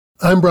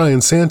I'm Brian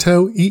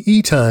Santo,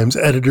 EE Times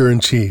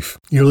Editor-in-Chief.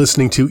 You're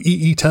listening to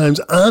EE Times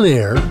On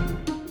Air,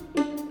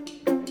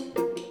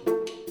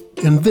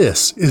 and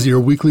this is your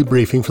weekly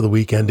briefing for the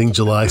week ending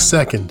July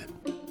 2nd.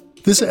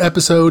 This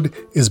episode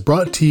is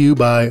brought to you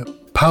by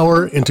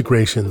Power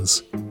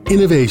Integrations,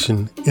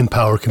 innovation in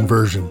power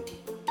conversion.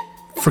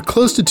 For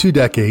close to 2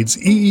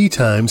 decades, EE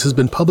Times has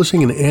been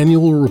publishing an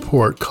annual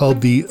report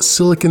called the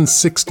Silicon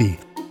 60,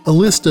 a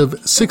list of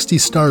 60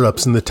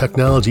 startups in the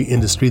technology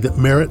industry that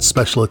merit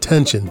special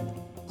attention.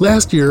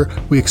 Last year,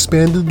 we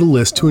expanded the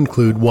list to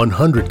include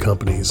 100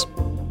 companies.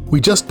 We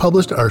just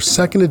published our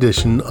second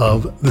edition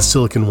of the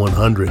Silicon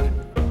 100.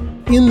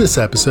 In this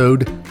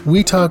episode,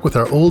 we talk with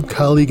our old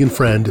colleague and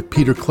friend,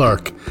 Peter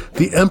Clark,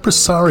 the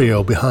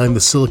impresario behind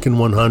the Silicon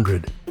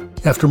 100.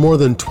 After more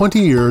than 20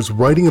 years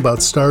writing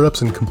about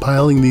startups and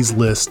compiling these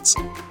lists,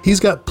 he's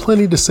got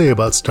plenty to say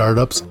about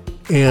startups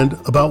and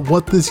about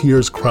what this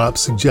year's crop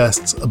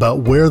suggests about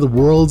where the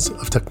worlds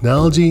of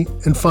technology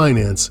and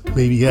finance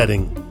may be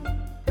heading.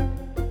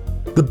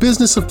 The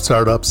business of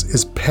startups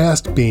is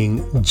past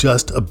being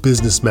just a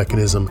business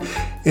mechanism,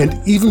 and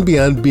even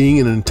beyond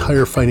being an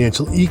entire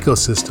financial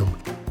ecosystem.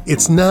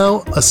 It's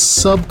now a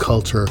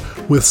subculture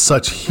with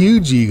such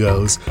huge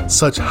egos,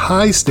 such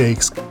high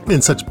stakes,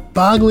 and such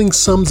boggling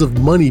sums of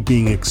money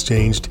being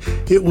exchanged,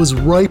 it was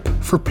ripe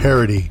for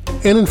parody.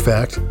 And in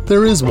fact,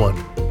 there is one.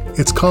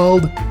 It's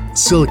called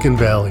Silicon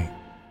Valley.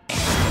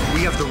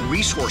 We have the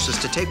resources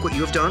to take what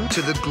you have done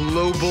to the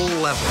global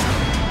level.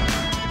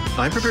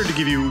 I'm prepared to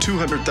give you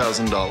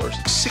 $200,000.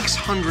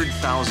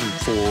 $600,000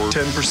 for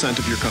 10%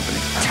 of your company.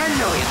 $10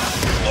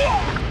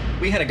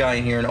 million. We had a guy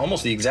in here in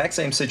almost the exact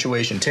same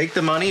situation. Take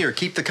the money or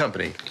keep the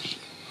company.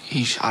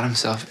 He shot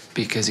himself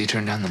because he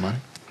turned down the money?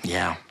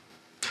 Yeah.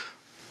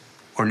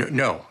 Or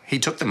no, he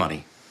took the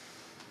money.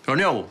 Or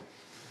no,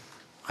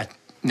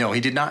 he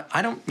did not.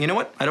 You know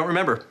what? I don't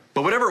remember.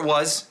 But whatever it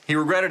was, he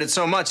regretted it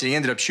so much that he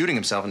ended up shooting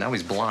himself, and now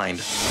he's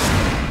blind.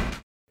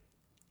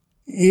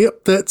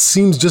 Yep, that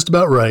seems just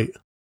about right.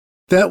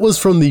 That was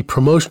from the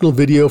promotional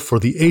video for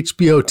the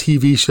HBO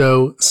TV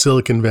show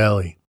Silicon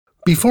Valley.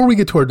 Before we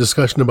get to our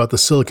discussion about the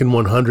Silicon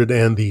 100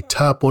 and the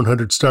top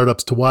 100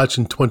 startups to watch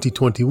in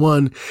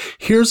 2021,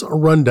 here's a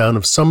rundown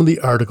of some of the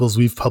articles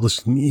we've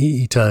published in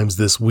EE Times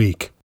this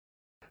week.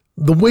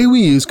 The way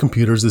we use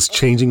computers is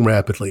changing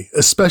rapidly,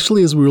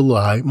 especially as we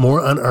rely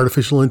more on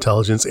artificial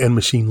intelligence and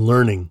machine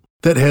learning.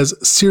 That has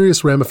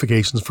serious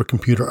ramifications for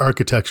computer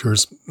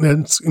architectures,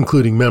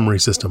 including memory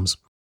systems.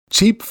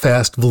 Cheap,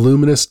 fast,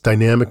 voluminous,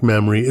 dynamic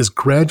memory is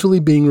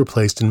gradually being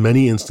replaced in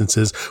many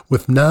instances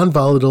with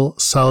non-volatile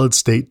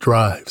solid-state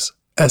drives,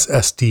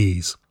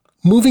 SSDs.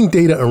 Moving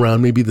data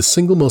around may be the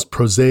single most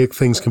prosaic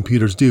things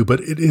computers do,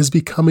 but it is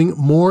becoming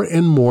more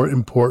and more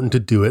important to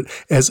do it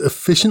as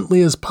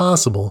efficiently as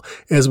possible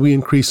as we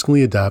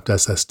increasingly adopt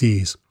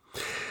SSDs.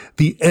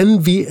 The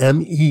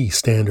NVMe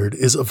standard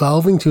is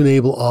evolving to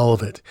enable all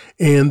of it,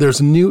 and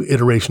there's a new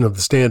iteration of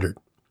the standard.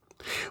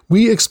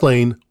 We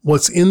explain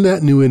what's in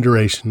that new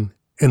iteration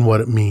and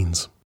what it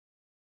means.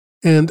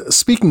 And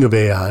speaking of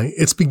AI,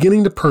 it's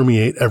beginning to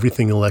permeate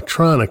everything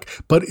electronic,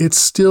 but it's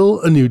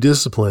still a new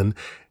discipline,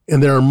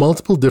 and there are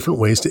multiple different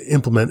ways to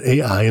implement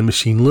AI and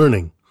machine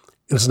learning.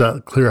 It's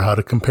not clear how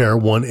to compare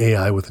one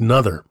AI with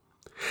another.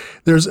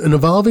 There's an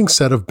evolving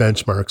set of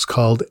benchmarks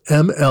called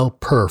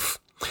MLPerf,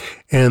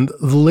 and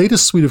the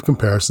latest suite of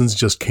comparisons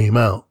just came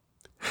out.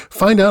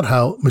 Find out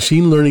how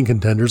machine learning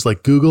contenders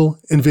like Google,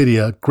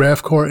 NVIDIA,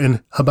 Graphcore,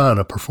 and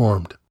Habana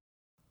performed.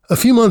 A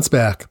few months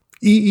back,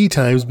 EE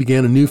Times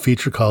began a new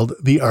feature called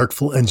The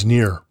Artful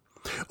Engineer.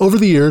 Over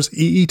the years,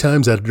 EE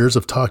Times editors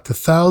have talked to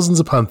thousands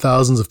upon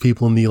thousands of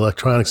people in the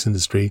electronics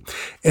industry,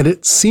 and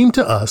it seemed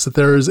to us that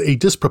there is a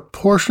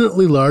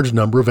disproportionately large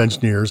number of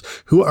engineers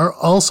who are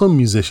also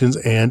musicians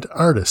and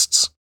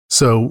artists.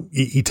 So,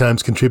 EE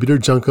Times contributor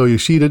Junko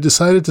Yoshida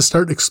decided to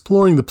start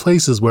exploring the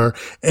places where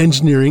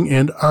engineering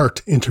and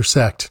art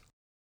intersect.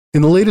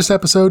 In the latest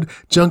episode,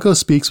 Junko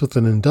speaks with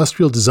an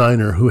industrial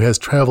designer who has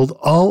traveled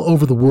all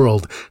over the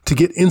world to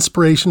get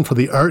inspiration for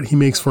the art he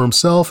makes for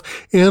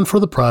himself and for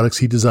the products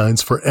he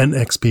designs for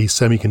NXP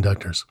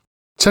Semiconductors.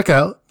 Check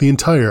out the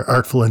entire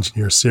Artful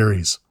Engineer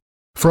series.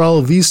 For all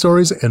of these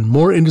stories and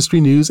more industry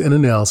news and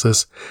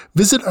analysis,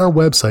 visit our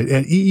website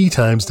at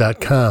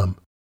eetimes.com.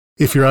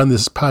 If you're on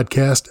this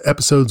podcast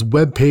episode's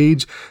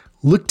webpage,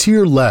 look to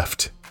your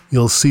left.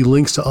 You'll see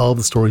links to all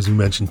the stories we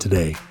mentioned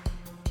today.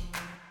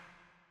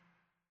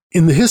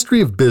 In the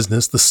history of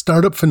business, the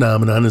startup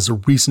phenomenon is a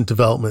recent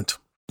development.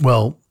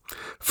 Well,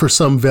 for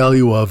some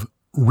value of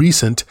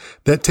recent,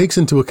 that takes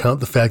into account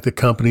the fact that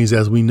companies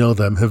as we know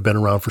them have been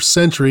around for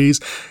centuries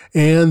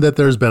and that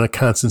there's been a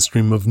constant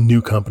stream of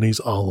new companies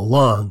all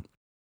along.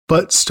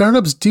 But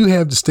startups do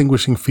have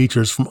distinguishing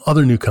features from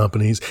other new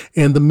companies,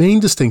 and the main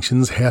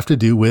distinctions have to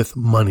do with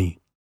money.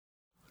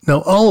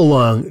 Now, all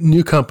along,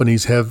 new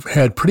companies have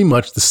had pretty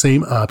much the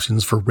same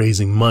options for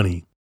raising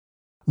money.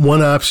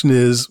 One option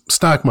is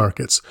stock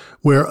markets,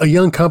 where a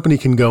young company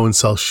can go and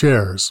sell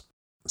shares.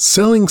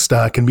 Selling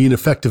stock can be an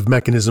effective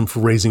mechanism for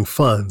raising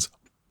funds,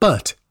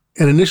 but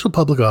An initial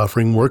public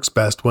offering works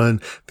best when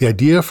the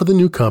idea for the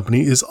new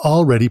company is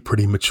already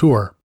pretty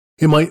mature.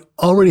 It might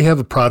already have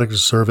a product or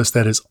service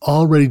that is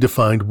already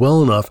defined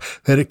well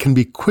enough that it can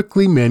be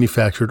quickly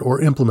manufactured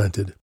or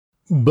implemented.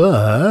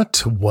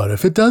 But what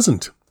if it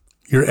doesn't?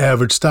 Your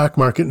average stock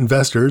market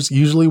investors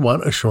usually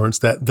want assurance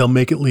that they'll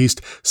make at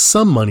least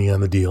some money on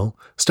the deal,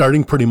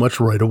 starting pretty much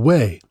right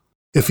away.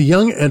 If a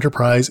young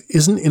enterprise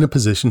isn't in a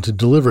position to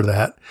deliver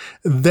that,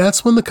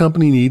 that's when the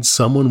company needs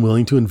someone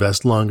willing to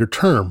invest longer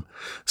term,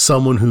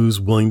 someone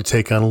who's willing to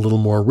take on a little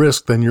more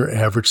risk than your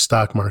average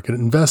stock market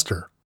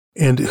investor.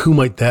 And who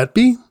might that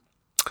be?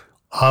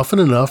 Often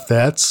enough,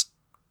 that's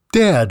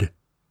Dad.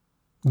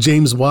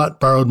 James Watt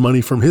borrowed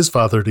money from his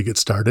father to get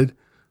started.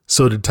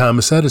 So did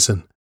Thomas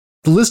Edison.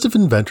 The list of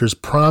inventors,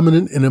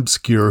 prominent and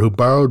obscure, who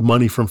borrowed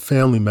money from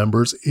family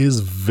members is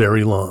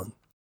very long.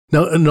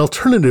 Now, an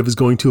alternative is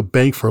going to a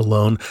bank for a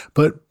loan,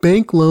 but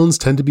bank loans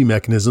tend to be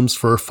mechanisms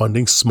for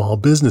funding small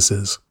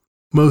businesses.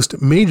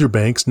 Most major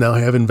banks now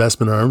have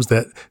investment arms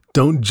that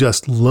don't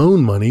just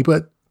loan money,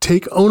 but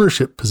take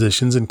ownership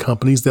positions in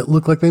companies that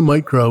look like they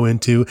might grow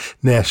into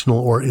national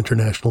or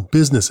international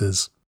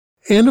businesses.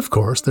 And of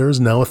course, there is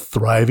now a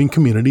thriving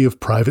community of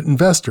private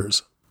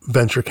investors,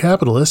 venture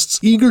capitalists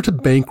eager to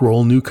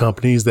bankroll new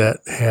companies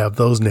that have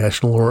those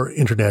national or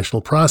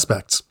international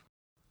prospects.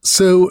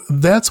 So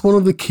that's one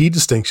of the key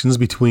distinctions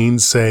between,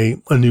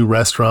 say, a new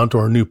restaurant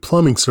or a new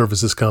plumbing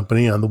services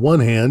company on the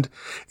one hand,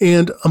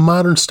 and a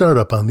modern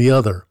startup on the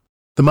other.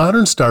 The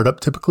modern startup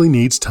typically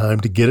needs time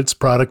to get its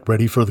product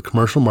ready for the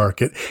commercial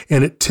market,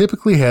 and it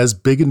typically has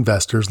big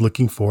investors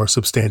looking for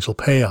substantial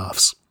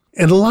payoffs.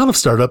 And a lot of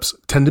startups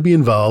tend to be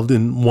involved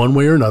in one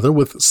way or another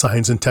with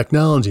science and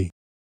technology.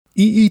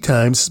 EE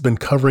Times has been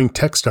covering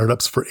tech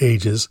startups for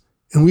ages,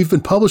 and we've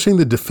been publishing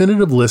the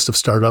definitive list of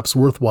startups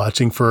worth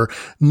watching for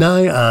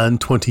nigh on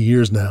 20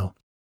 years now.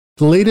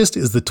 The latest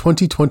is the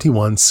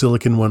 2021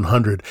 Silicon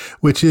 100,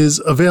 which is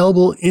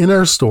available in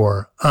our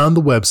store on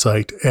the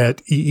website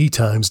at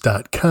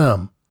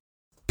eetimes.com.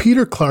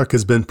 Peter Clark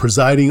has been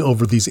presiding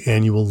over these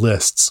annual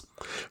lists.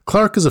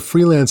 Clark is a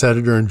freelance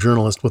editor and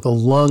journalist with a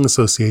long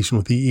association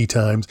with EE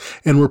Times,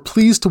 and we're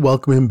pleased to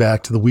welcome him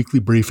back to the weekly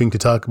briefing to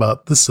talk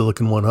about the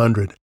Silicon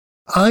 100.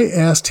 I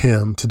asked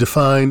him to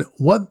define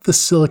what the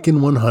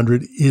Silicon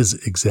 100 is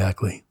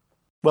exactly.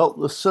 Well,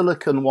 the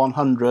Silicon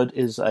 100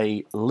 is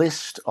a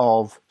list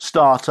of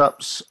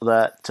startups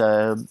that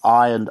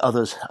I and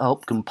others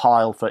helped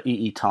compile for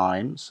EE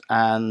Times.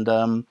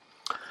 And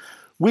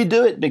we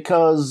do it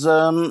because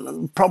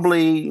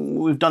probably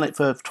we've done it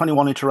for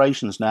 21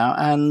 iterations now.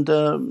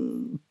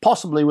 And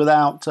possibly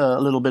without a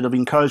little bit of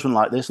encouragement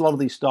like this, a lot of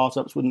these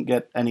startups wouldn't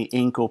get any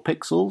ink or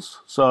pixels.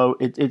 So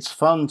it's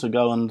fun to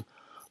go and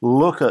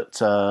look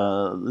at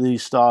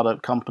these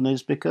startup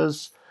companies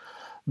because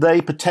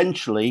they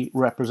potentially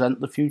represent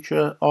the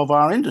future of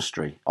our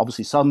industry.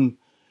 Obviously, some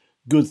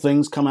good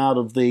things come out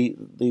of the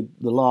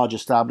large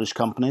established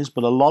companies,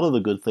 but a lot of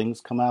the good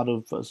things come out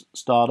of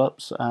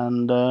startups,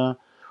 and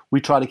we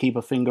try to keep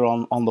a finger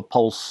on the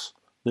pulse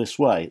this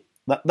way.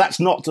 That's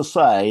not to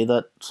say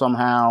that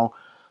somehow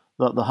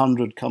that the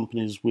 100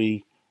 companies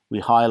we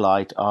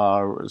highlight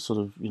are sort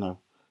of,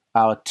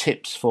 our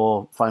tips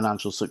for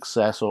financial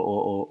success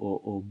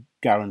or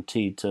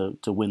guaranteed to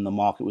win the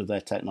market with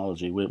their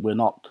technology. We're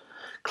not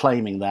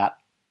claiming that.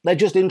 They're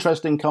just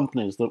interesting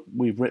companies that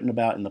we've written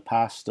about in the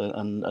past,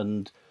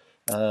 and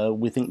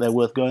we think they're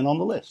worth going on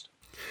the list.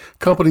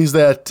 Companies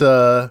that,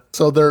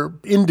 so they're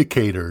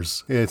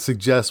indicators. It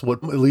suggests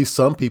what at least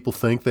some people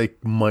think they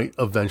might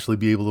eventually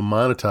be able to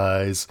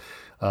monetize.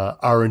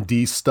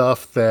 R&D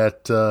stuff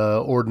that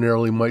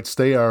ordinarily might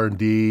stay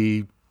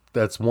R&D,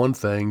 that's one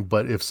thing.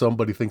 But if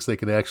somebody thinks they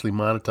can actually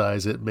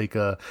monetize it, make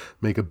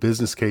a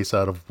business case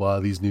out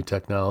of these new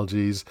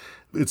technologies,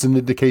 it's an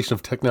indication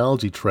of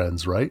technology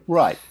trends, right?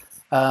 Right.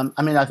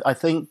 I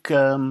think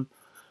one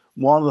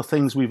of the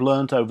things we've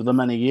learned over the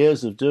many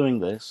years of doing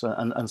this,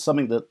 and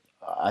something that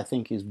I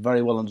think is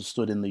very well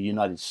understood in the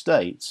United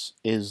States,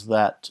 is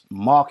that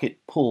market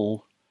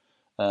pull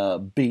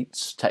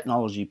beats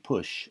technology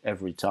push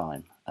every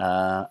time.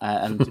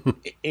 And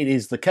it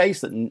is the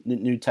case that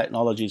new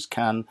technologies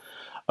can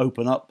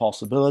open up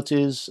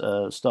possibilities,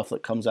 stuff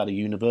that comes out of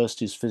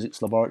universities,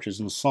 physics laboratories,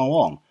 and so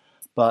on.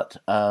 But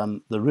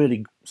the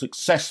really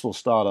successful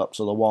startups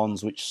are the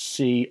ones which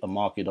see a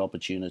market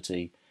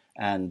opportunity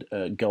and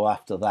go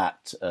after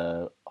that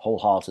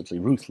wholeheartedly,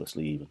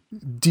 ruthlessly even.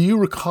 Do you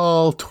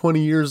recall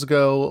 20 years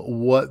ago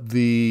what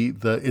the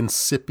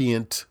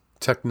incipient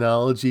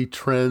technology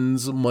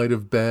trends might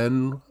have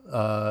been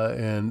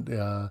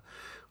and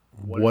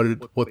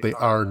what they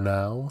are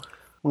now?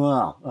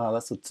 Well,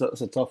 that's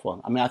a tough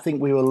one. I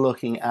think we were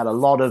looking at a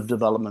lot of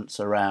developments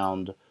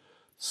around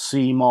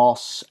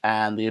CMOS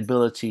and the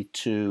ability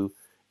to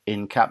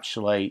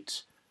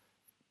encapsulate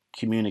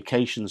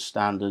communication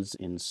standards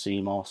in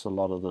CMOS, a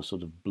lot of the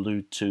sort of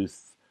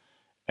Bluetooth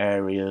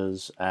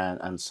areas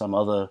and some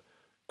other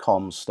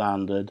comm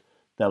standard.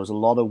 There was a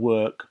lot of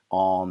work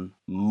on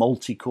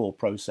multi-core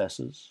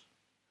processors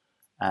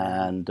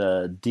and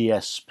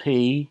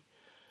DSP.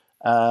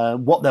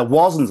 What there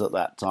wasn't at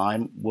that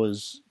time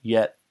was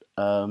yet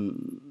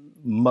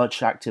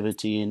much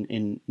activity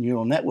in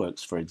neural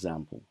networks, for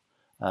example.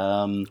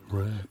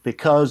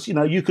 Because,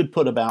 you could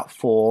put about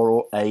 4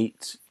 or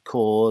 8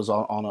 cores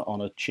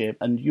on a chip,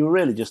 and you're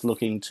really just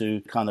looking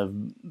to kind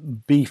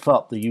of beef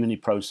up the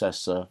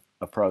uniprocessor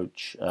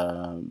approach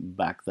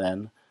back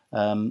then.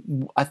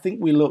 I think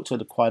we looked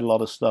at quite a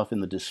lot of stuff in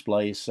the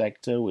display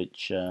sector,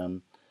 which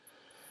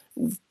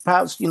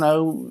perhaps, we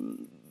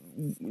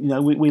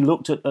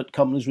looked at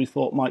companies we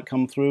thought might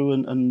come through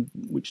and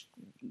which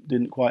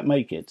didn't quite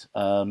make it.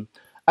 And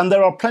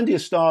there are plenty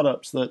of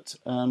startups that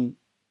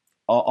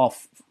are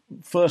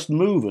first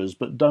movers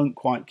but don't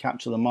quite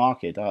capture the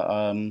market.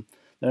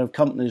 There are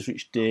companies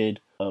which did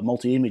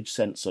multi-image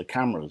sensor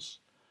cameras.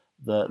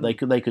 They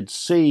could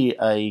see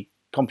a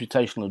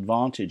computational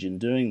advantage in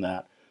doing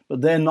that,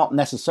 but they're not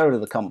necessarily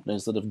the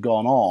companies that have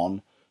gone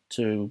on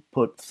to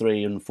put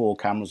 3 and 4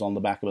 cameras on the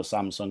back of a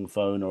Samsung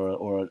phone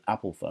or an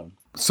Apple phone.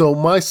 So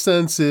my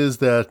sense is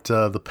that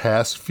the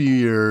past few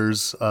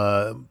years,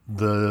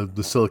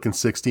 the Silicon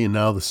 60 and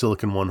now the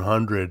Silicon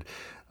 100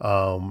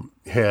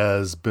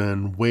 has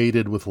been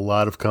weighted with a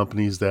lot of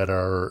companies that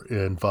are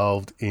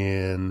involved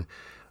in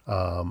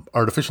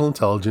artificial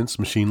intelligence,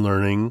 machine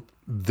learning.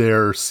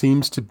 There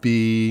seems to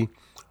be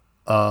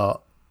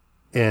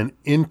an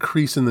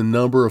increase in the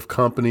number of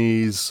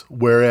companies,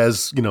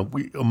 whereas,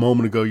 a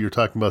moment ago you were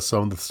talking about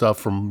some of the stuff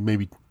from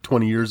maybe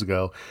 20 years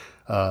ago.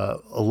 A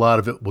lot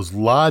of it was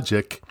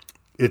logic.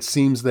 It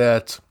seems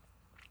that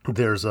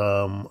there's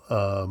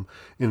an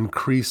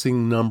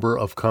increasing number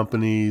of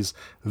companies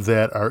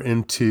that are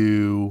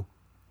into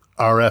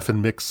RF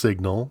and mixed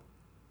signal,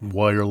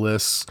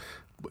 wireless,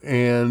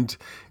 and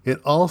it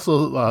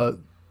also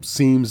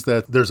seems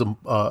that there's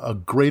a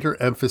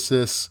greater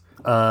emphasis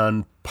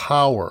on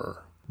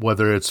power,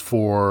 whether it's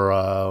for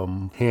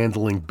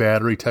handling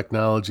battery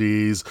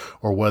technologies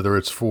or whether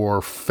it's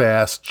for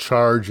fast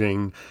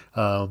charging.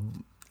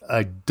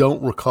 I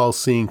don't recall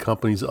seeing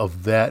companies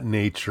of that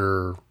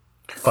nature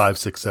 5,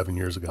 6, 7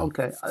 years ago.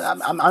 Okay,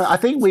 I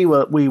think we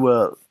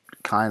were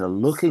kind of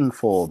looking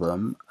for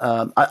them.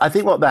 I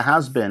think what there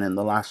has been in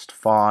the last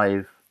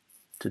 5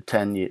 to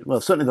 10 years,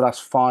 well, certainly the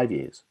last 5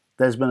 years,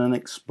 there's been an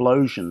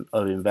explosion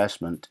of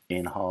investment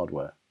in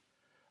hardware.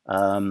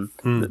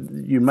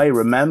 You may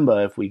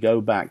remember, if we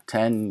go back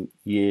 10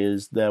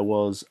 years, there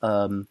was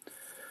the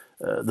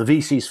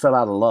VCs fell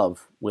out of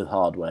love with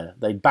hardware.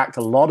 They backed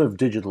a lot of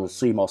digital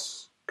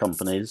CMOS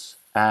companies,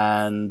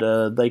 and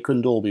they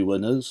couldn't all be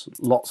winners.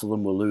 Lots of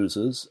them were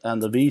losers,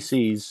 and the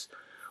VCs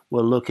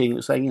were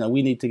looking, saying,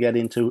 we need to get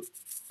into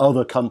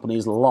other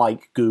companies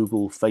like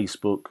Google,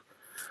 Facebook,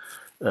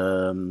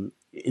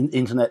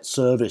 internet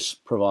service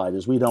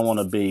providers. We don't want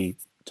to be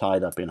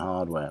tied up in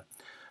hardware.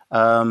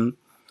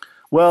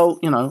 Well,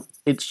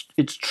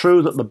 it's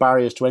true that the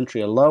barriers to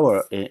entry are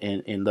lower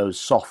in those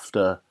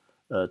softer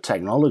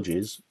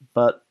technologies,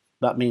 but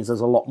that means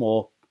there's a lot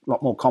more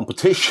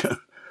competition.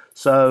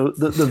 So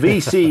the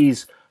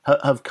VCs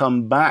have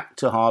come back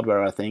to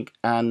hardware, I think,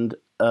 and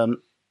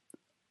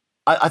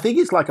I think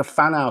it's like a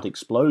fan-out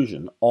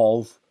explosion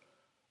of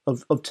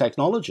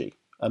technology.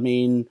 I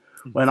mean,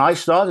 when I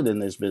started in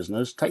this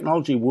business,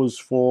 technology was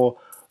for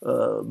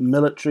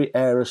military,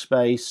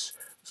 aerospace,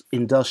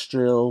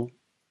 industrial.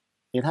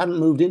 It hadn't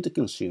moved into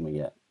consumer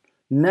yet.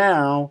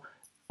 Now,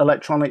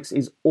 electronics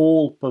is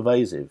all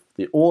pervasive.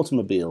 The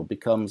automobile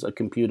becomes a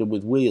computer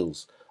with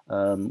wheels.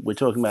 We're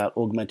talking about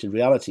augmented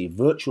reality,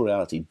 virtual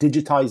reality,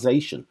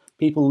 digitization,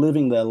 people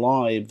living their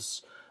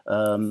lives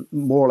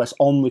more or less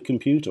on the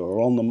computer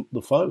or on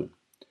the phone.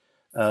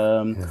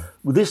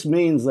 This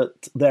means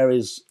that there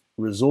is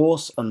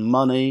resource and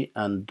money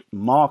and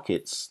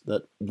markets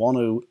that want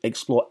to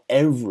explore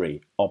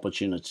every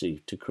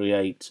opportunity to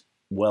create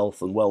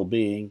wealth and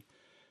well-being.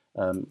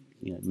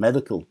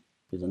 Medical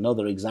is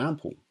another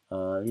example.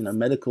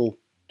 Medical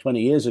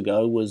 20 years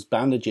ago was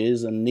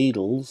bandages and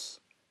needles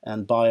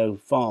and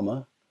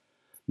biopharma.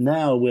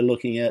 Now we're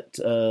looking at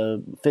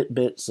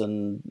Fitbits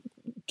and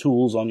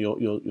tools on your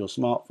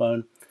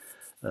smartphone,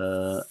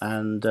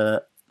 and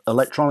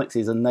electronics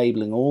is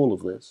enabling all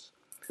of this.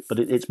 But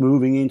it's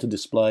moving into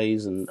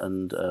displays and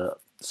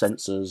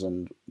sensors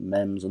and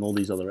MEMS and all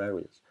these other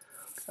areas.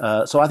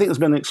 So I think there's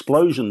been an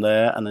explosion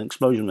there and an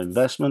explosion of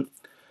investment.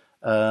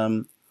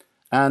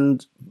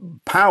 And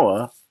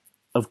power,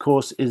 of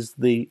course, is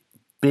the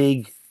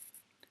big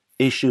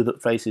issue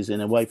that faces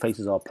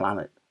our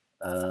planet.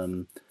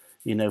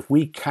 If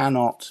we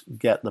cannot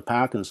get the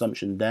power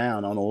consumption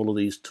down on all of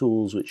these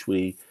tools which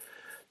we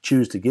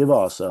choose to give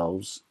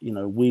ourselves,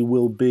 we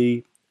will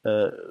be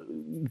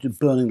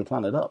burning the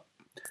planet up.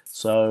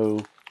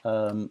 So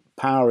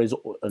power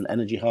and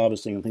energy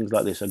harvesting and things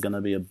like this are going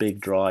to be a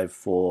big drive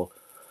for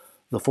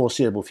the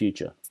foreseeable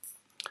future.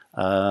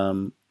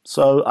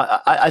 So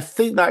I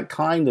think that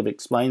kind of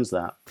explains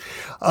that.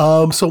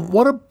 So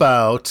what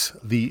about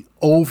the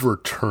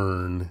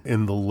overturn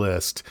in the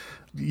list?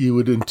 you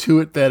would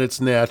intuit that it's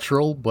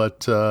natural,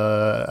 but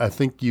I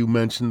think you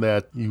mentioned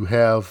that you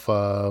have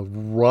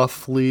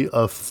roughly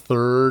a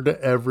third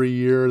every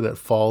year that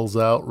falls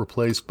out,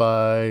 replaced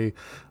by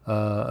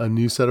a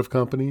new set of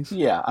companies.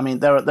 Yeah, I mean,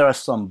 there are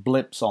some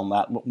blips on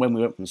that. When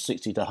we went from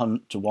 60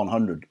 to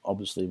 100,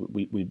 obviously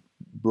we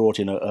brought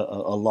in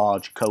a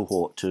large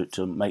cohort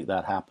to make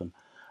that happen.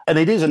 And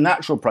it is a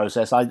natural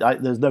process.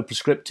 There's no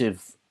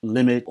prescriptive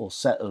limit or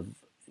set of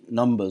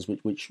numbers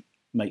which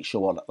make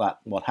sure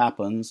what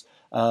happens.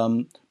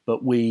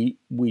 But we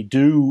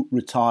do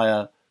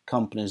retire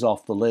companies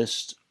off the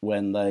list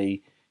when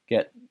they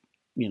get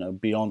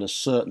beyond a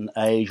certain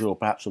age, or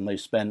perhaps when they've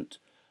spent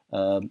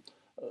a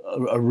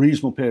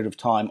reasonable period of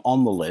time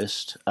on the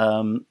list,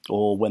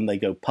 or when they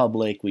go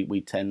public.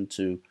 We tend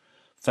to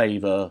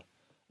favor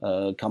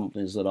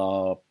companies that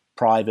are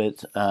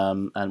private,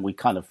 and we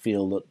kind of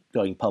feel that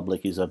going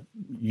public is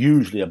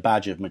usually a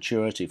badge of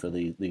maturity for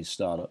these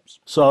startups.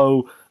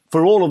 So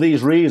for all of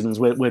these reasons,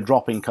 we're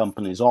dropping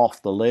companies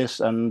off the list,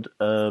 and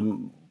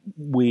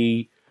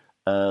we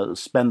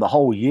spend the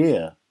whole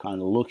year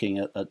kind of looking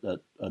at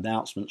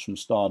announcements from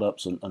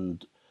startups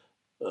and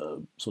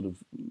sort of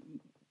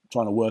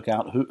trying to work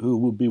out who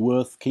would be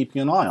worth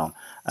keeping an eye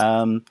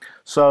on.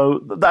 So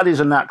that is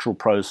a natural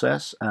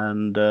process.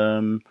 And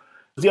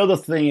the other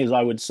thing is,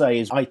 I would say,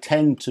 is I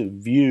tend to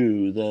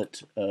view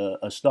that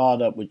a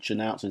startup which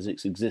announces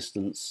its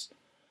existence,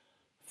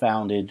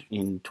 founded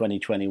in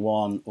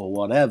 2021 or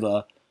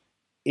whatever,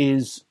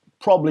 is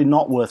probably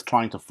not worth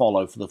trying to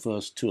follow for the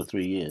first 2 or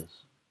 3 years.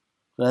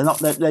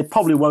 They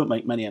probably won't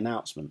make many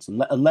announcements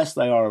unless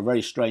they are a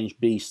very strange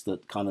beast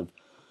that kind of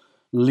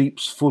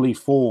leaps fully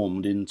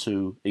formed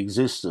into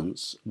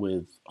existence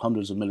with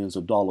hundreds of millions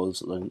of dollars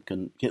that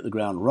can hit the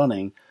ground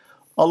running.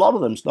 A lot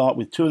of them start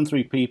with 2 and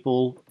 3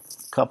 people,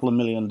 a couple of $1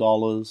 million.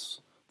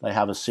 They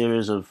have a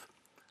series of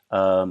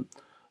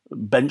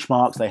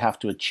benchmarks they have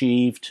to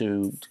achieve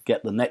to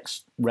get the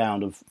next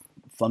round of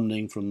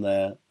funding from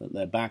their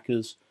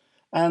backers.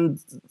 And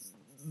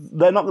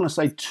they're not going to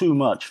say too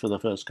much for the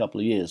first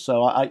couple of years.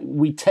 So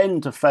we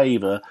tend to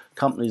favor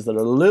companies that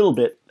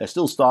are they're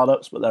still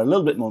startups, but they're a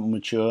little bit more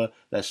mature.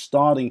 They're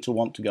starting to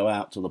want to go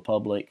out to the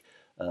public,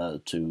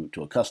 to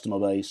a customer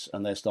base,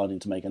 and they're starting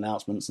to make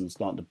announcements and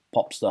starting to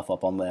pop stuff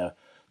up on their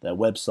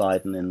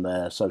website and in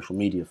their social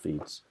media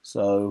feeds.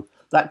 So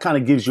that kind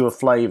of gives you a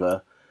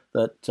flavor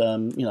that,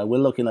 we're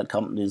looking at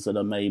companies that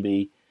are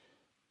maybe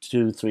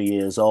 2, 3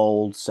 years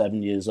old,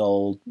 7 years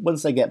old.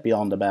 Once they get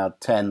beyond about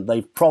 10,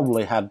 they've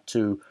probably had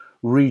to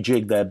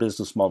rejig their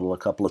business model a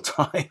couple of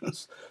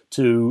times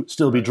to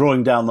still be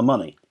drawing down the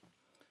money.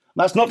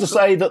 That's not to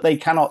say that they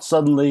cannot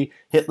suddenly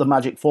hit the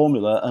magic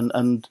formula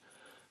and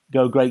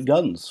go great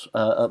guns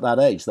at that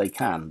age. They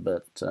can,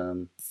 but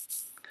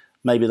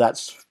maybe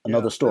that's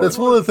another story. That's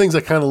one of the things I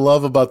kind of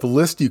love about the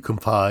list you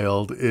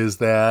compiled, is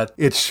that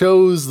it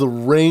shows the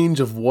range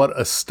of what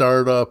a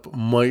startup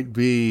might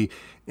be.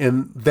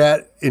 And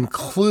that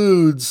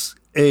includes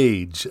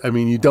age. I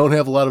mean, you don't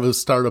have a lot of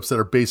startups that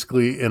are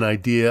basically an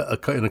idea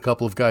and a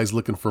couple of guys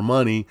looking for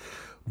money,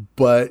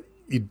 but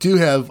you do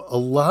have a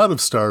lot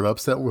of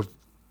startups that were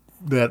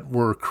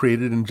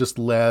created in just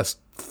the last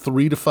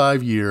 3 to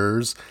 5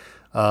 years.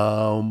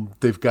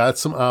 They've got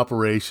some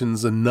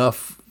operations,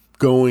 enough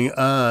going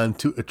on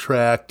to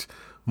attract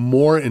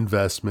more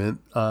investment,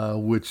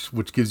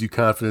 which gives you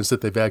confidence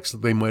that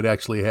they might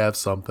actually have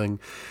something.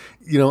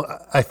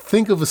 I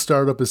think of a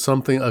startup as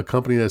a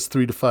company that's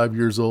 3 to 5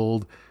 years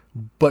old,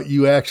 but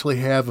you actually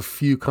have a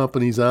few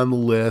companies on the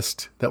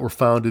list that were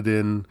founded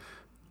in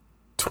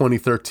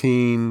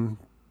 2013,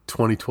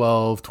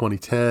 2012,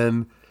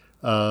 2010.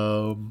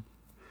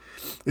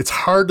 It's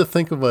hard to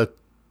think of a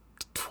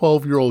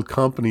 12-year-old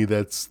company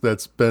that's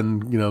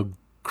been,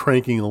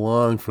 cranking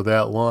along for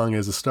that long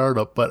as a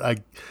startup, but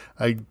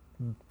I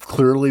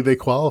clearly they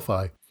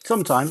qualify.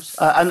 Sometimes,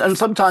 and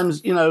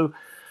sometimes,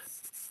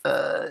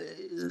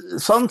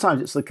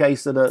 sometimes it's the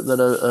case that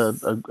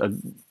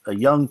a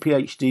young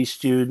PhD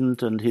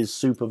student and his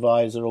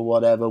supervisor or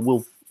whatever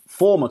will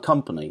form a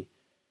company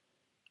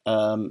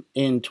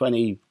in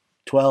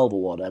 2012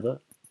 or whatever,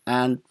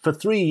 and for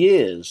 3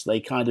 years they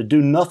kind of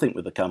do nothing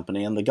with the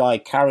company, and the guy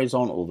carries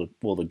on, or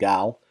the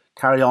gal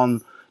carry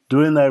on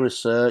doing their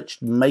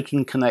research,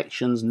 making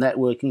connections,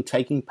 networking,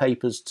 taking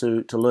papers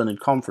to learned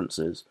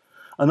conferences,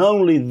 and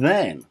only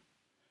then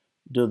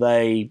do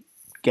they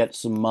get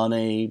some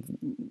money,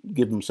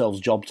 give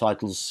themselves job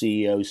titles,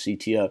 CEO,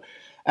 CTO.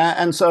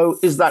 And so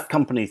is that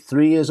company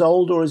 3 years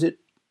old, or is it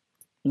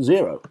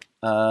 0?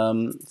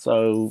 Right. It's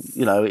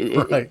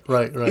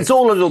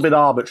all a little bit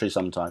arbitrary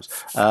sometimes.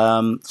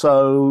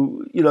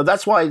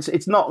 That's why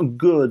it's not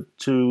good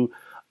to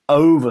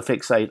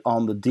over-fixate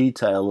on the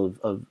detail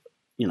of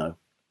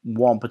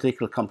one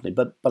particular company.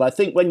 But I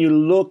think when you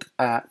look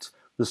at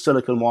the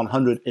Silicon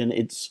 100 in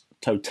its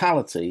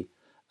totality,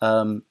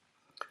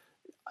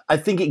 I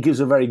think it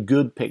gives a very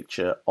good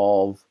picture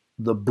of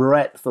the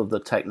breadth of the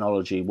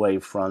technology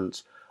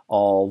wavefront,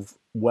 of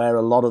where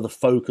a lot of the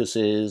focus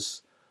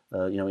is,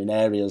 in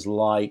areas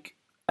like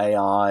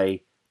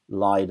AI,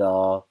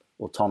 LiDAR,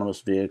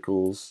 autonomous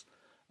vehicles.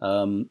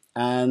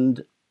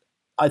 And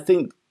I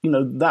think,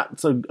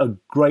 that's a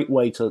great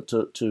way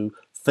to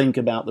think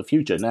about the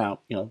future. Now,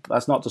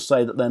 that's not to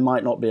say that there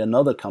might not be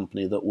another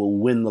company that will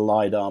win the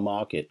LiDAR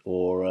market,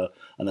 or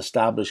an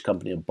established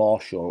company, a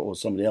Bosch or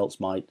somebody else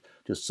might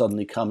just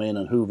suddenly come in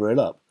and hoover it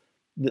up.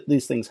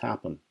 These things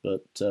happen,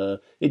 but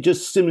it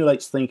just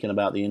stimulates thinking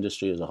about the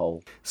industry as a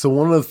whole. So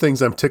one of the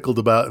things I'm tickled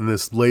about in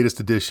this latest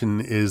edition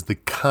is the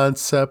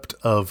concept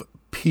of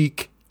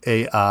peak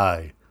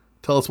AI.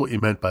 Tell us what you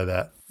meant by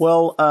that.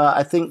 Well,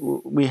 I think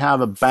we have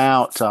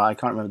about, I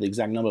can't remember the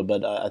exact number,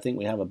 but I think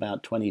we have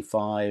about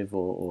 25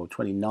 or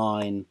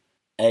 29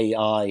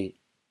 AI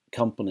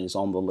companies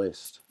on the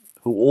list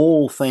who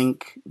all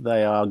think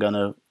they are going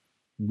to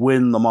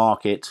win the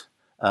market,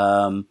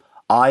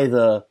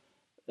 either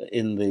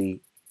in the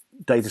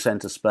data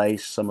center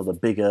space. Some of the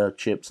bigger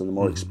chips and the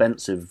more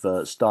expensive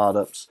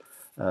startups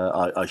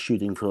are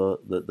shooting for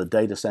the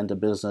data center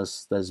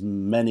business. There's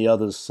many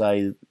others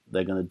say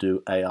they're going to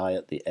do AI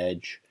at the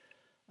edge.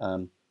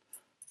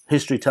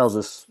 History tells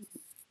us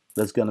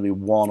there's going to be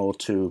one or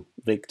two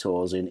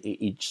victors in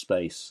each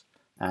space.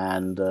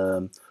 And,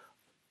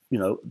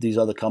 these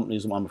other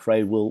companies, I'm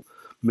afraid, will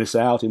miss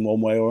out in one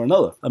way or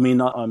another. I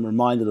mean, I'm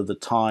reminded of the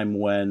time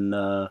when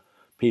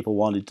people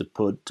wanted to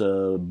put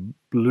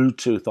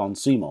Bluetooth on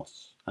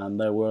CMOS. And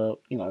there were,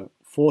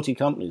 40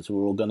 companies who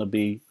were all going to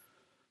be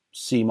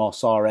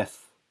CMOS RF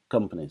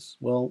companies.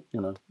 Well,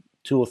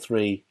 2 or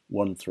 3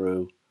 won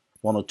through.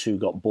 1 or 2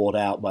 got bought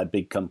out by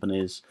big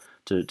companies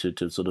to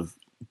sort of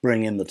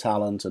bring in the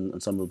talent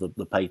and some of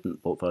the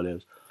patent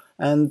portfolios.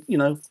 And,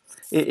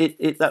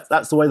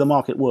 that's the way the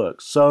market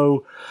works.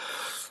 So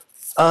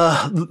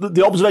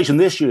the observation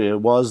this year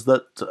was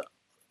that,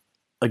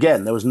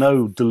 again, there was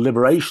no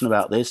deliberation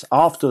about this.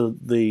 After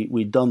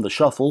we'd done the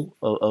shuffle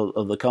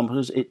of the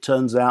companies, it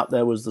turns out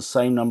there was the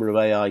same number of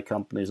AI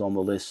companies on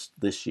the list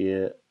this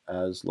year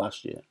as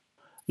last year.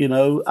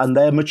 And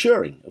they're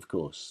maturing, of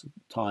course.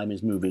 Time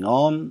is moving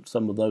on.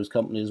 Some of those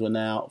companies were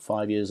now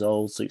 5 years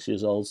old, 6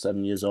 years old,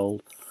 7 years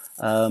old.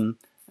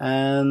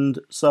 And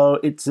so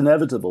it's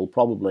inevitable,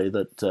 probably,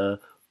 that,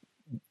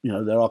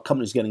 there are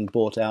companies getting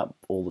bought out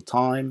all the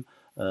time.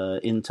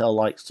 Intel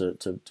likes to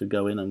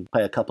go in and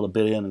pay a couple of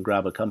billion and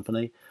grab a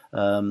company.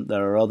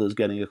 There are others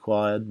getting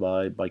acquired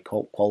by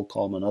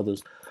Qualcomm and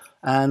others.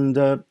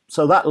 And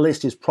so that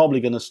list is probably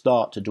going to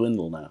start to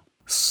dwindle now.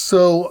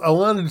 So I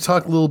wanted to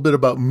talk a little bit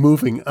about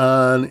moving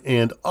on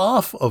and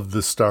off of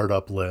the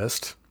startup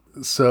list.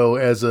 So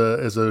as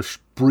a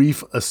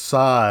brief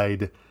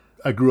aside,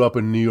 I grew up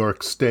in New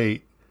York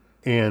State,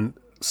 and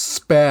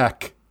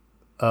SPAC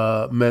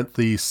meant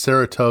the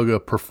Saratoga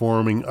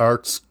Performing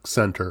Arts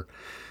Center.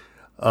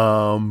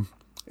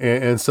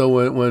 And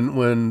so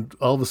when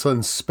all of a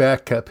sudden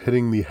SPAC kept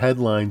hitting the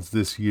headlines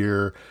this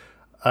year,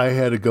 I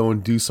had to go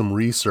and do some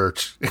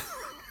research.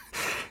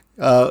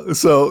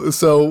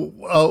 So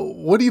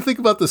what do you think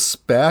about the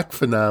SPAC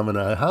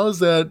phenomena? Is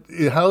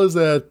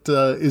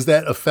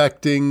that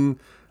affecting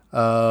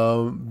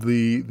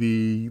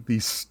the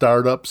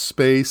startup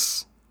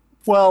space?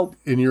 Well,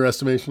 in your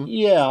estimation?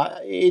 Yeah,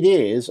 it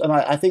is. And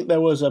I think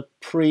there was a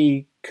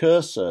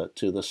precursor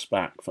to the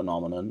SPAC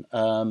phenomenon.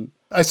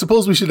 I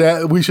suppose we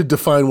should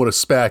define what a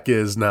SPAC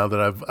is now that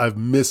I've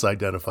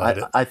misidentified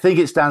it. I think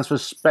it stands for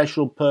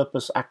Special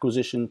Purpose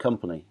Acquisition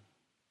Company.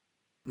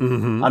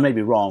 Mm-hmm. I may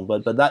be wrong,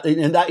 but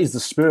that is the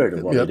spirit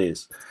of what it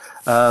is.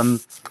 And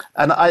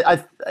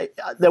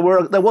there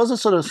was a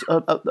sort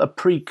of a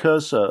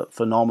precursor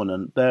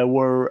phenomenon. There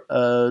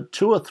were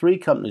 2 or 3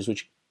 companies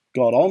which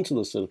got onto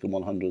the Silicon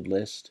 100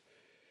 list,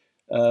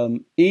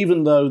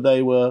 even though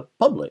they were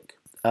public,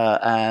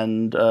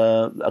 and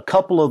a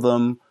couple of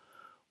them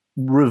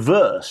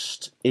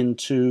reversed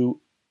into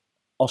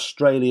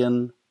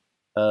Australian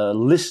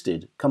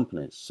listed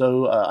companies.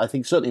 So I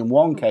think certainly in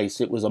one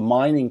case it was a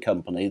mining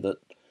company that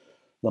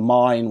the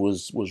mine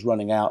was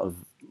running out of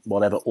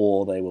whatever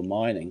ore they were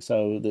mining.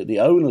 So the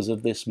owners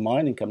of this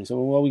mining company said,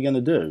 well, what are we going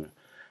to do?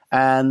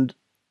 And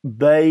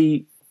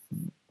they,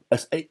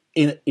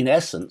 in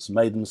essence,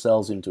 made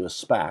themselves into a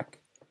SPAC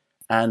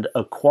and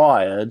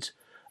acquired,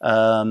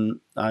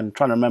 I'm trying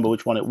to remember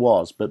which one it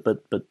was, but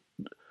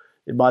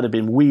it might have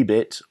been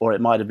Weebit or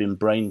it might have been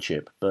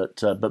BrainChip. But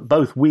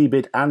both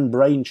Weebit and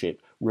BrainChip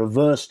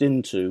reversed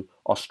into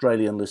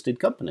Australian listed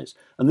companies.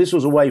 And this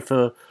was a way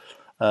for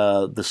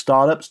the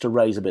startups to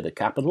raise a bit of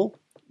capital,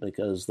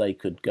 because they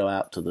could go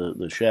out to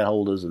the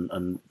shareholders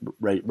and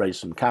raise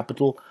some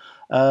capital.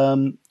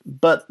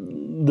 But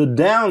the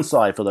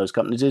downside for those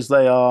companies is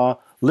they are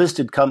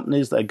listed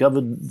companies. They're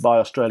governed by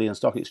Australian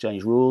Stock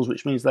Exchange rules,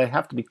 which means they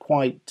have to be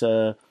quite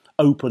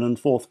open and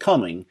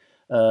forthcoming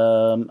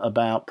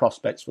about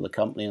prospects for the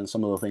company and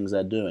some of the things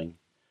they're doing.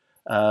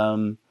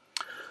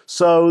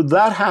 So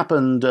that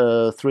happened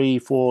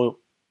 3-4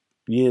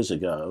 years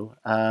ago.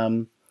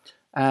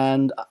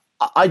 And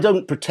I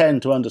don't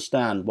pretend to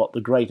understand what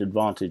the great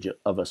advantage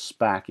of a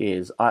SPAC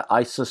is.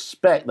 I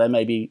suspect there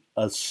may be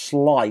a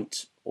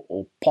slight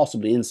or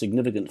possibly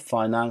insignificant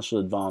financial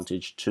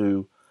advantage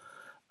to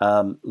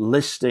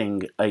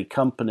listing a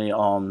company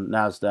on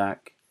NASDAQ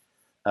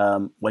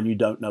when you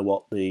don't know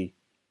what the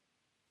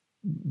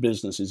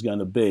business is going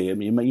to be. I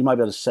mean, you might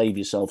be able to save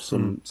yourself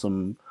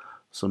some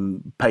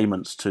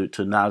payments to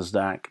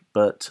NASDAQ,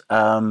 but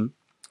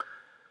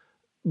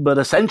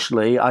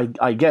essentially,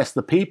 I guess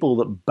the people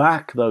that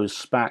back those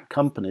SPAC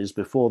companies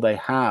before they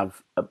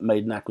have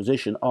made an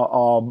acquisition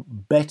are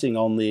betting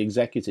on the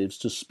executives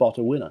to spot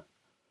a winner.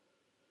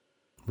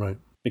 Right.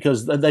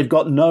 Because they've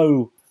got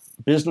no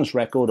business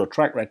record or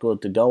track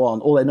record to go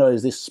on. All they know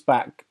is this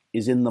SPAC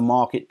is in the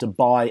market to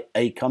buy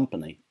a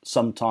company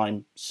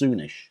sometime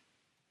soonish.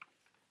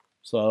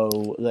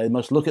 So they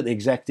must look at the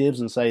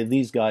executives and say,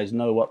 these guys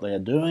know what they are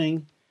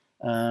doing.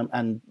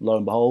 And lo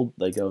and behold,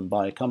 they go and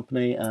buy a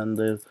company and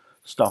the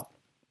stock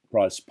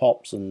price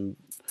pops and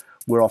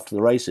we're off to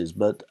the races.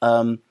 But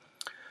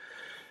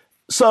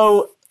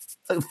so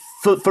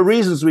for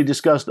reasons we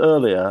discussed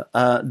earlier,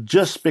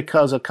 just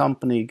because a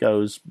company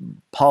goes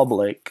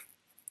public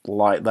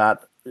like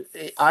that,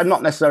 I'm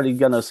not necessarily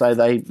going to say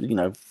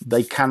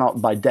they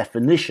cannot by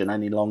definition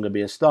any longer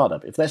be a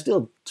startup. If they're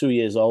still 2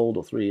 years old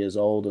or 3 years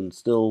old and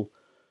still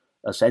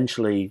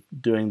essentially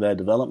doing their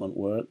development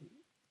work,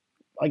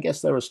 I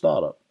guess they're a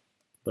startup.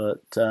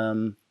 But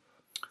so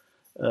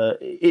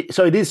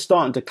it is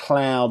starting to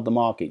cloud the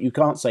market. You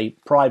can't say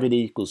private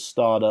equals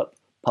startup,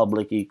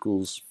 public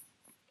equals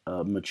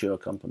mature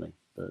company.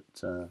 But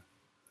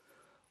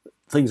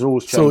things are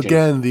always changing.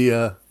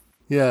 So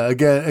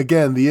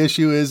again, the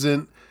issue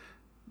isn't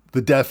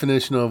the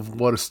definition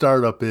of what a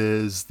startup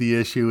is. The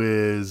issue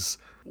is,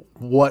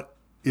 what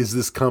is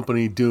this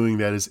company doing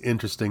that is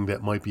interesting,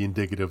 that might be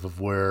indicative of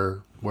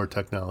where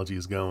technology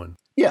is going?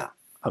 Yeah,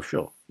 oh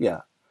sure,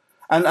 yeah.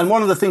 And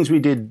one of the things we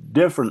did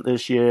different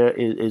this year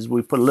is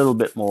we put a little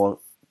bit more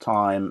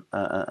time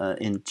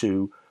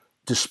into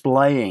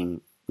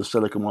displaying the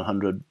Silicon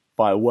 100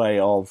 by way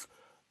of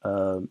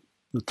the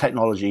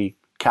technology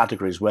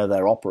categories where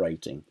they're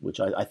operating, which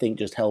I think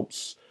just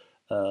helps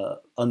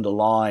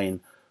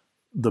underline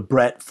the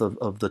breadth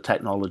of the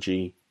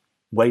technology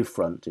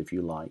wavefront, if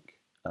you like.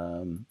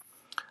 So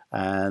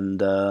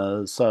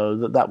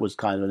that was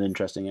kind of an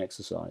interesting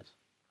exercise.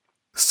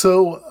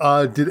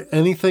 So did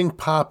anything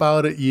pop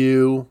out at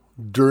you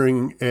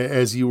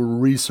as you were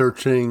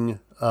researching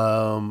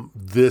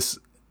this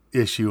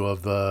issue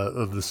of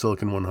the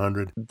Silicon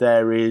 100?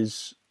 There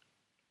is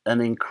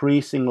an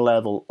increasing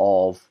level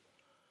of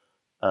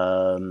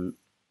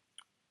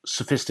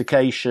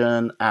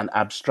sophistication and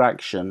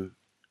abstraction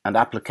and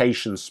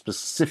application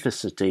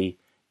specificity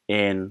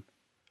in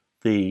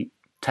the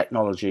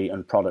technology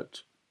and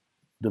product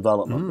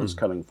development that's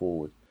coming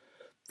forward.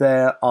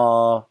 There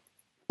are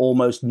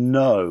almost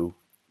no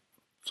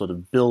sort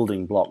of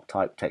building block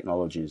type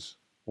technologies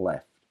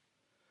left.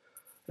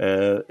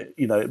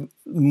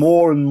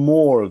 More and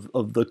more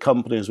of the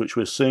companies which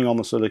we're seeing on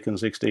the Silicon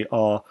 60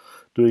 are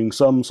doing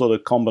some sort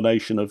of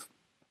combination of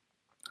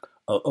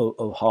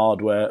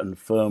hardware and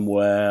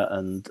firmware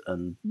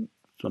and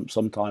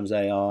sometimes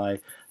AI,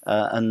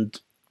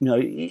 and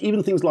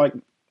even things like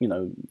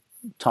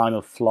time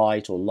of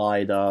flight or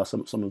LiDAR,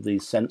 some of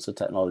these sensor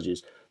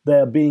technologies,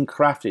 they're being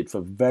crafted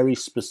for very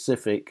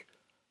specific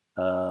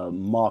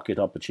market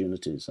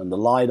opportunities. And the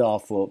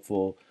LiDAR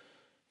for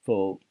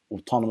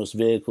autonomous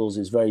vehicles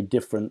is very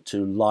different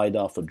to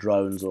LiDAR for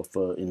drones or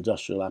for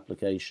industrial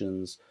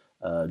applications.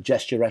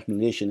 Gesture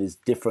recognition is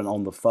different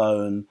on the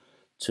phone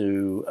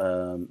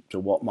to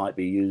what might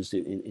be used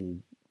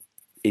in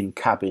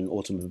cabin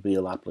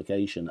automobile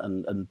application.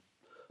 And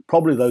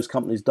probably those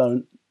companies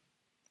don't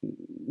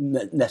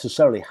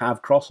necessarily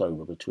have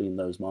crossover between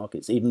those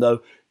markets, even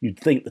though you'd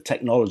think the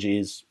technology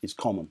is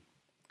common.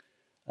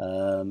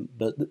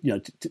 But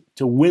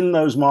to win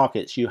those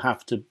markets, you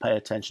have to pay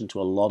attention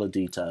to a lot of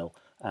detail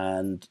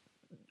and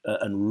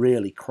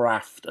really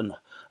craft and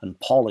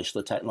polish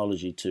the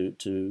technology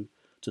to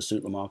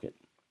suit the market.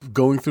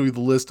 Going through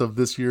the list of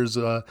this year's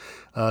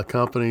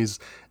companies,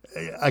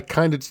 I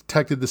kind of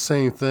detected the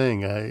same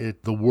thing.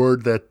 The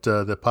word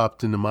that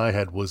popped into my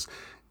head was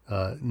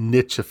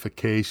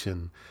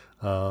nichification.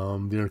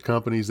 There are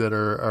companies that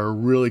are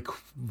really,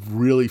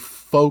 really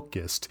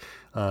focused,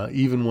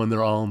 even when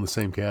they're all in the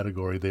same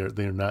category.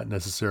 They're not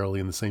necessarily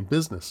in the same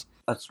business.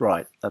 That's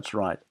right.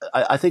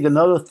 I think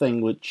another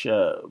thing which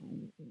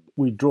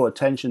we draw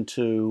attention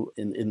to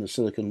in the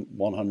Silicon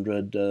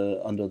 100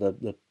 under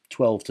the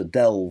 12 to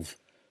delve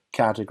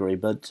category,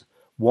 but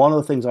one of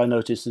the things I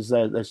noticed is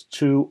there's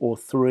 2 or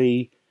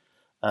 3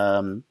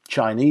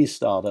 Chinese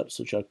startups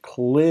which are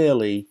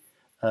clearly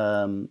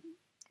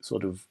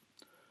sort of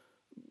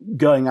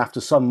going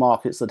after some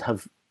markets that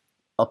have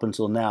up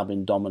until now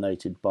been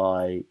dominated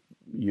by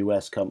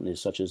US companies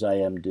such as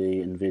AMD,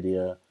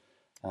 Nvidia,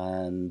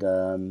 and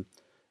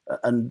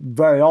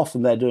very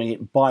often they're doing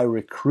it by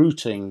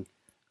recruiting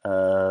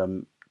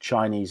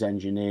Chinese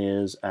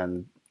engineers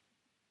and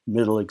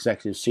middle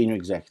executives, senior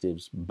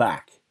executives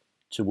back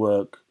to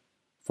work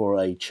for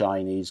a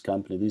Chinese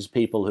company. These are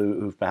people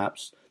who've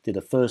perhaps did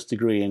a first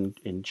degree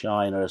in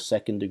China, a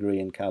second degree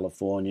in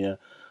California,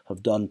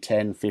 have done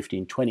 10,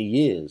 15, 20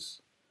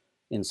 years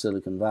in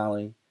Silicon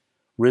Valley,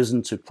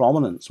 risen to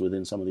prominence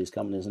within some of these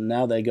companies, and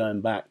now they're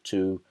going back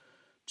to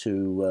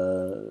turn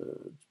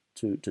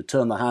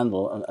the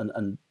handle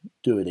and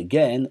do it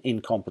again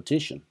in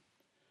competition.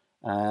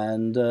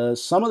 And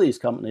some of these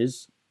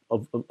companies,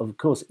 of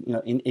course,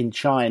 in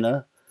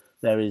China,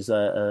 there is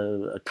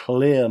a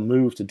clear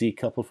move to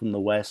decouple from the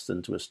West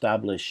and to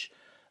establish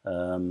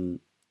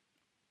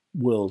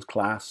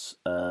world-class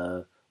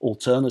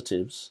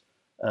alternatives.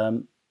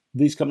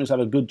 These companies have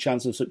a good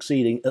chance of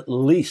succeeding, at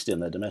least in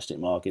their domestic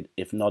market,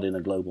 if not in a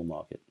global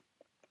market.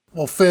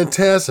 Well,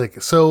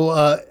 fantastic.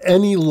 So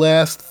any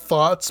last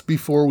thoughts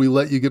before we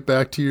let you get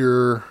back to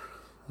your,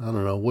 I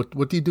don't know,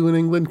 what do you do in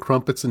England?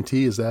 Crumpets and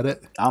tea, is that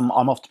it? I'm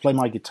off to play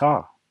my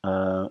guitar.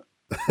 So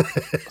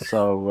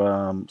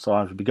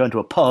I should be going to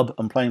a pub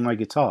and playing my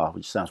guitar,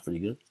 which sounds pretty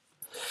good.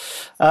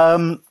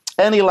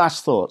 Any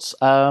last thoughts?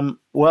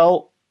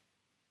 Well,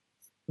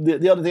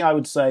 the other thing I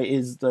would say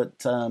is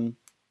that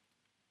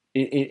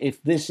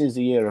if this is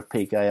the year of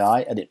peak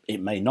AI, and it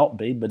may not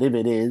be, but if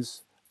it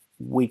is,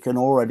 we can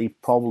already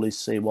probably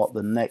see what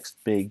the next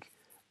big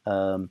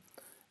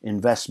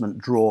investment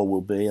draw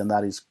will be, and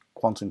that is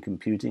quantum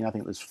computing. I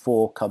think there's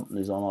 4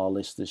 companies on our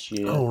list this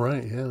year. Oh,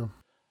 right, yeah.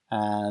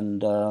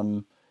 And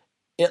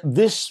at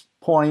this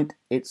point,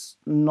 it's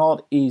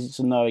not easy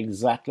to know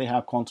exactly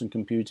how quantum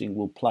computing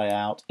will play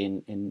out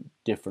in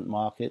different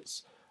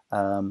markets.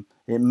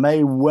 It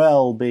may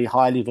well be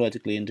highly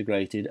vertically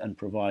integrated and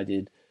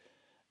provided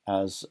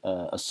as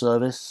a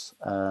service,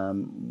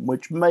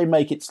 which may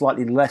make it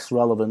slightly less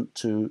relevant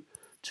to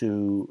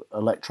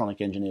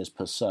electronic engineers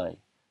per se.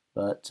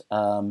 But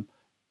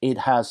it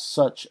has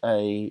such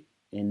a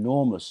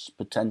enormous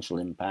potential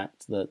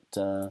impact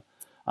that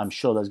I'm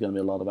sure there's going to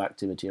be a lot of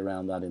activity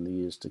around that in the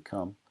years to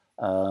come.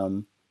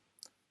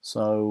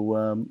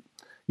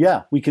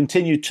 We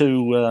continue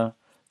to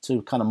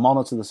kind of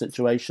monitor the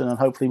situation, and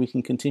hopefully we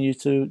can continue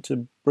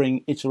to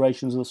bring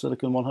iterations of the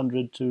Silicon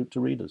 100 to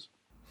readers.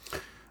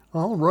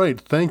 All right.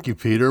 Thank you,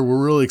 Peter.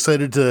 We're really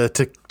excited to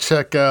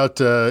check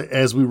out,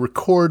 as we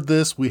record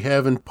this, we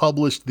haven't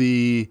published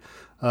the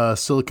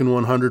Silicon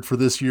 100 for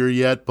this year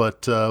yet,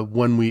 but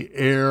when we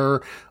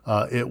air,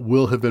 it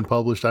will have been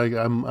published.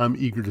 I'm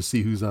eager to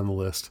see who's on the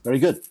list. Very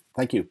good.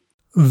 Thank you.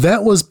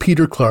 That was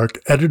Peter Clark,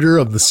 editor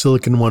of the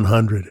Silicon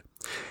 100.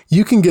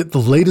 You can get the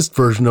latest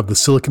version of the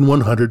Silicon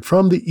 100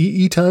 from the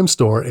EE Times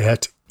store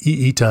at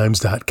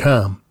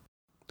eetimes.com.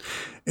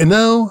 And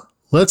now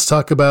let's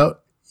talk about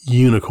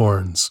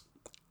unicorns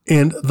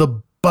and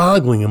the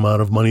boggling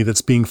amount of money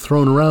that's being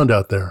thrown around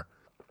out there.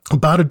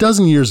 About a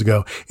dozen years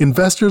ago,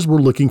 investors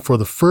were looking for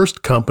the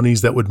first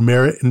companies that would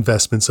merit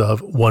investments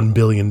of $1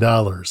 billion.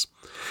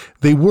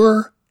 They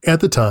were, at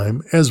the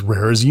time, as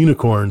rare as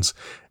unicorns,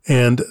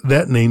 and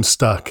that name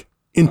stuck.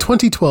 In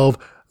 2012,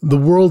 the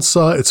world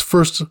saw its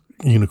first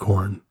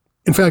unicorn.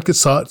 In fact, it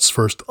saw its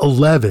first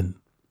 11.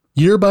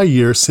 Year by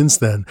year since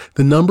then,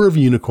 the number of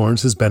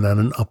unicorns has been on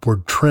an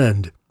upward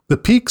trend. The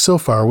peak so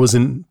far was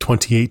in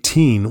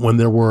 2018, when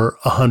there were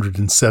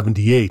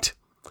 178.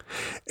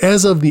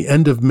 As of the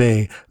end of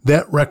May,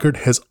 that record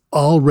has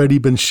already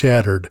been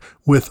shattered,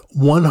 with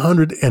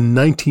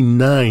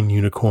 199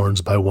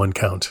 unicorns by one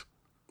count.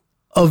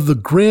 Of the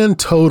grand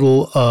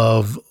total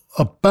of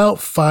about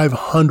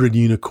 500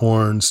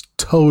 unicorns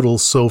total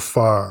so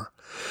far,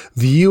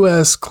 the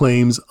U.S.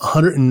 claims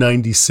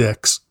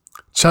 196,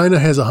 China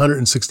has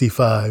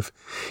 165,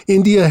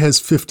 India has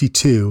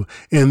 52,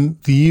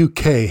 and the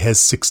UK has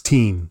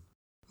 16.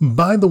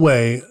 By the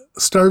way,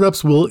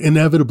 startups will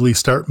inevitably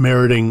start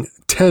meriting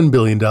 $10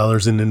 billion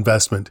in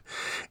investment.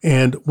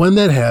 And when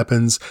that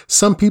happens,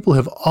 some people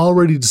have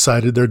already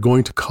decided they're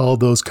going to call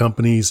those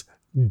companies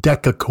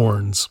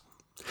decacorns.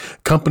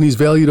 Companies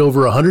valued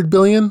over $100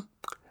 billion,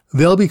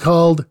 they'll be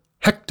called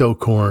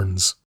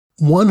hectocorns.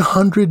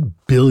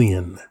 100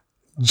 billion.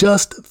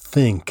 Just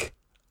think.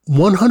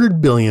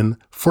 100 billion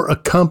for a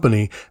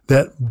company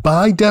that,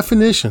 by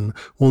definition,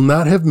 will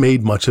not have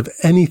made much of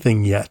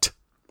anything yet.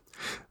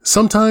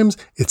 Sometimes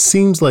it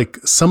seems like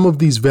some of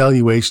these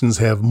valuations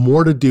have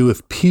more to do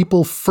with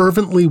people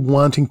fervently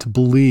wanting to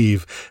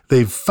believe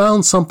they've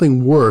found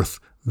something worth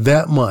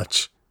that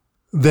much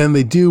than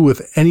they do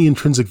with any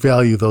intrinsic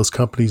value those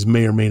companies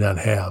may or may not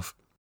have.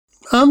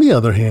 On the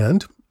other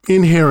hand,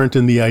 inherent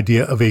in the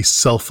idea of a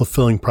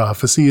self-fulfilling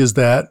prophecy is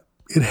that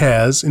it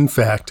has, in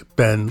fact,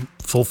 been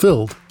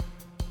fulfilled.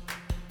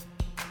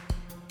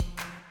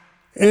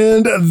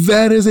 And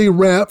that is a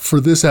wrap for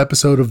this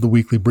episode of the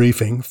Weekly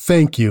Briefing.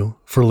 Thank you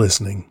for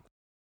listening.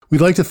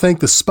 We'd like to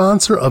thank the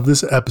sponsor of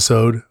this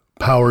episode,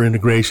 Power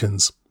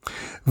Integrations.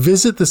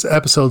 Visit this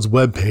episode's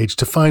webpage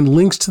to find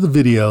links to the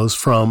videos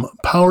from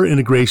Power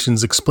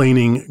Integrations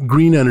explaining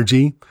green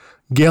energy,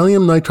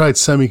 gallium nitride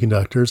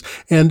semiconductors,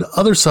 and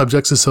other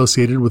subjects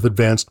associated with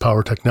advanced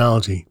power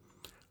technology.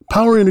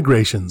 Power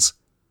Integrations,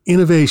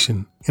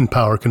 innovation in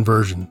power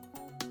conversion.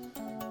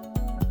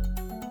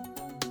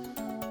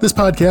 This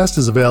podcast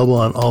is available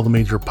on all the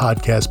major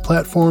podcast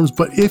platforms,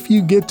 but if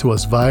you get to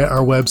us via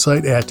our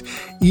website at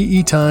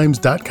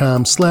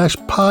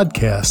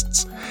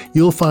eetimes.com/podcasts,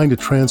 you'll find a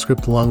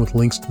transcript along with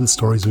links to the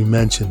stories we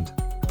mentioned.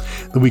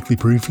 The Weekly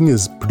Briefing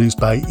is produced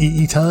by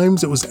EE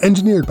Times. It was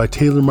engineered by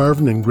Taylor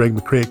Marvin and Greg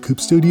McCrae at Coop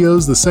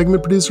Studios. The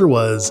segment producer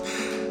was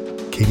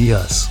Katie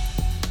Huss.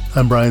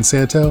 I'm Brian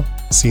Santo.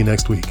 See you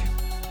next week.